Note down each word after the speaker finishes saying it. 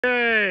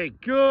Hey,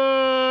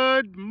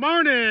 good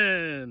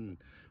morning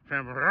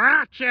from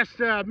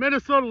Rochester,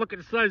 Minnesota. Look at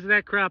the size of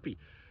that crappie.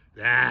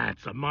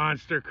 That's a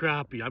monster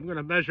crappie. I'm going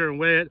to measure and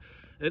weigh it.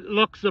 It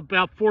looks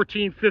about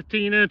 14,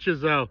 15 inches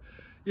though.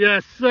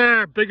 Yes,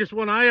 sir. Biggest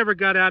one I ever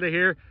got out of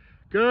here.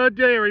 Good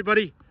day,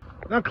 everybody.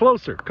 Now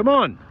closer. Come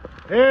on.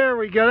 There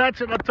we go. That's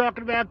what I'm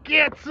talking about.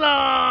 Get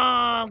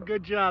some.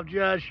 Good job,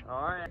 Josh.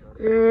 All right.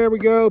 There we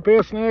go.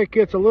 Past neck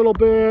gets a little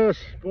bit.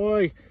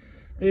 Boy,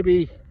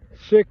 maybe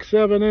 6,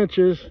 7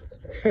 inches.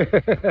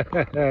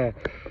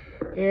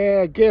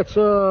 Yeah, get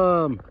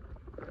some.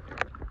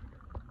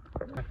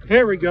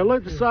 Here we go. Look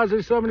at the size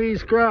of some of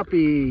these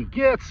crappie.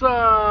 Get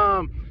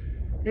some.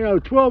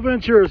 12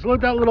 inchers. Look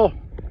at that little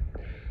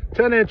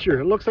 10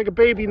 incher. It looks like a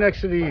baby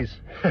next to these.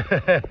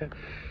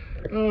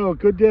 Oh,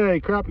 good day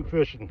crappie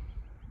fishing.